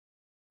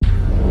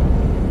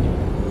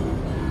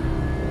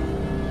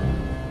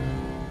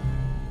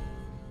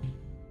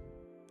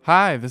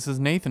Hi, this is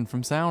Nathan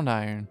from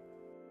Soundiron.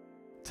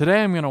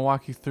 Today I'm going to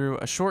walk you through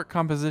a short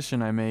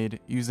composition I made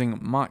using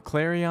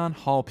Montclarion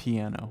Hall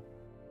Piano.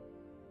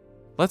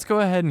 Let's go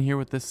ahead and hear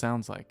what this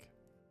sounds like.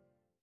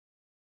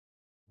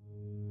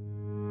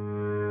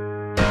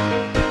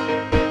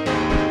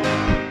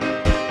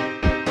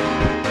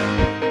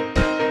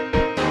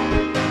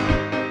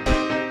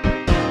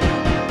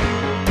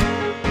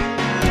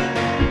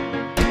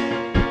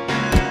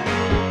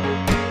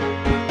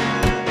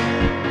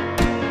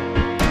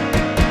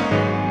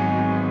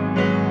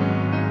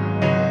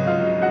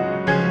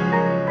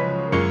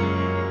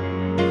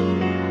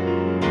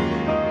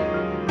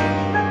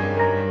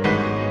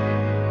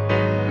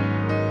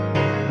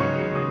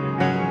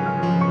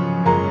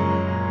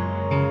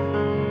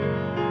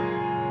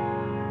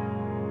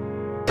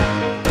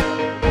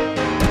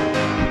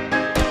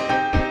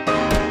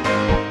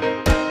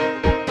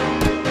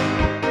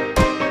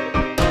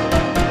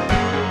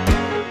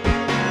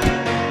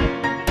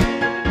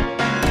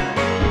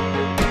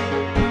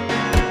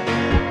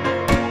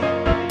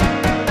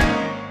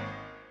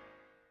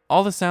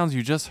 All the sounds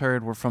you just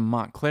heard were from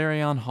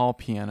Montclarion Hall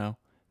Piano.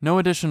 No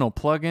additional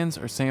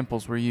plugins or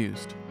samples were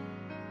used.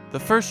 The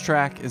first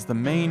track is the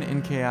main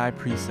NKI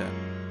preset.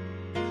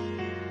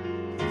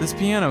 This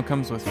piano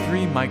comes with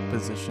 3 mic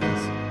positions.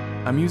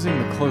 I'm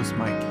using the close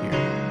mic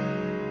here.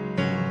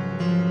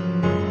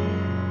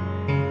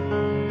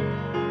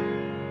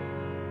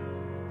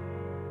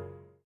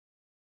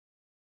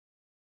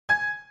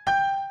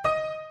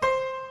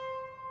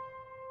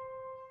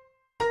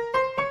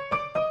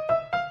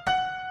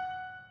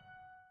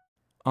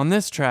 On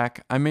this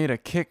track, I made a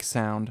kick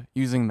sound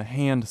using the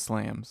hand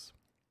slams.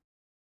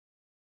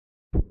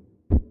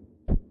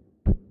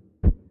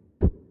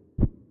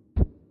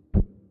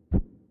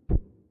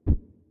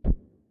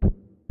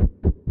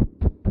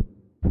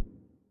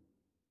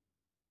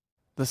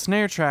 The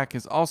snare track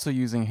is also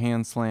using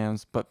hand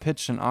slams, but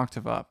pitched an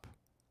octave up.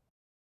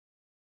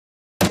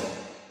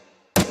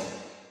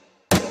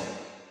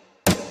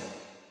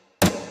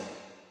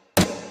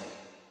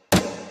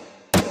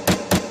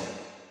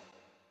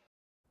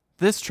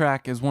 This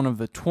track is one of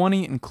the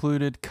 20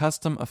 included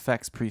custom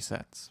effects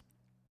presets.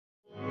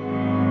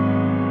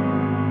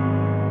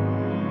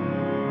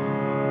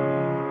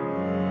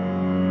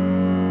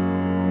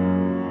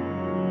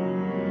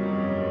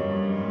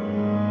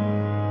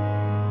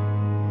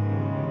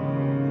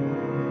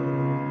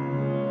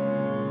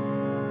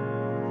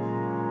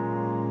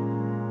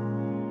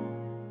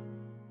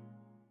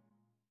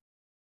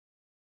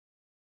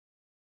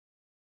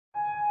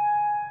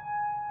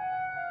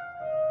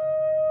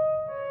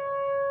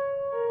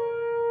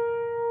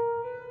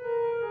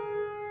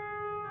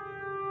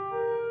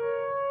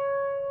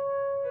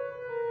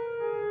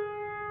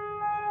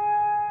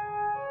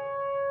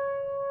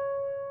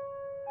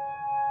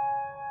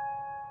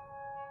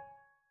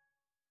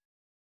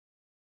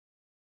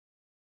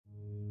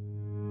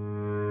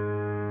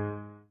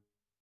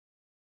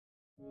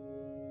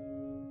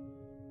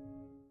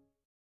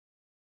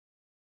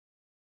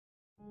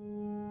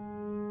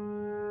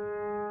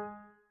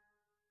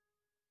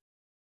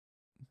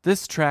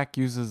 This track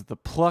uses the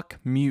pluck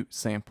mute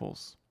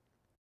samples.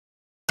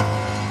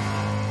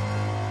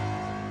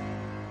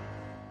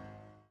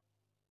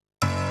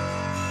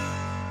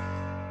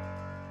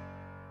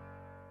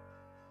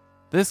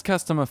 This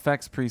custom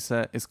effects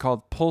preset is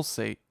called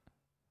Pulsate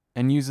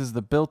and uses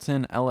the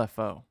built-in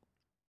LFO.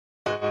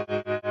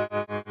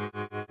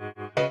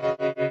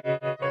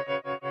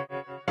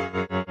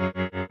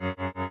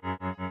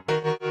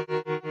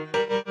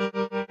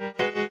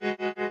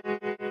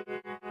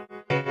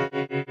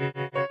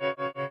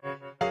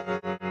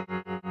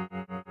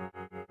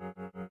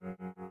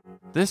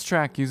 This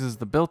track uses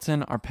the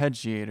built-in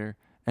arpeggiator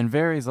and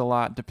varies a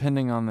lot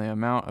depending on the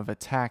amount of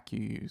attack you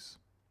use.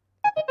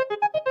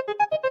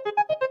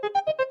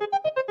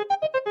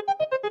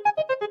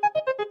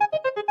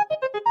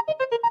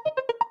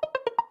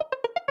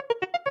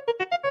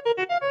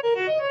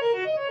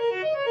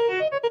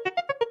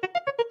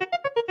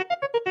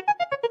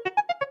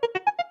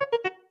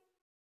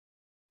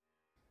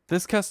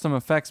 This custom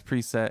effects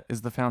preset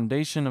is the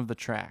foundation of the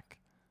track.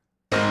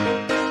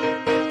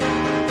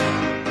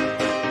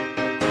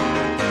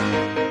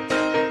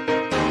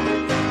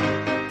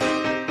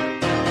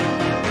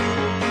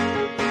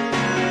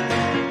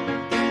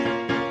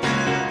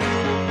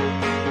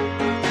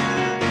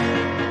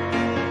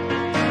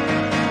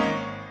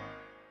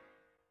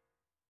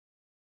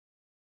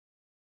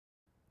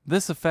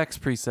 This effects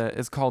preset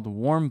is called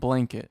Warm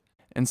Blanket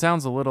and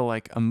sounds a little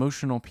like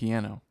emotional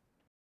piano.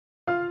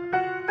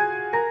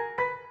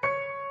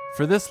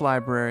 For this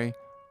library,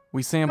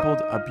 we sampled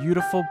a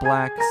beautiful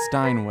black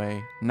Steinway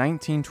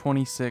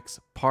 1926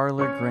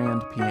 Parlor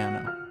Grand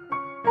Piano.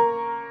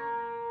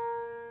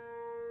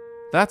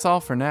 That's all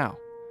for now.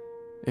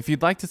 If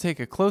you'd like to take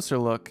a closer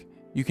look,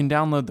 you can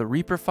download the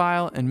Reaper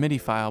file and MIDI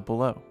file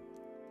below.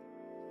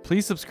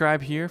 Please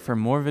subscribe here for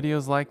more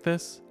videos like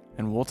this,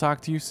 and we'll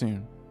talk to you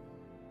soon.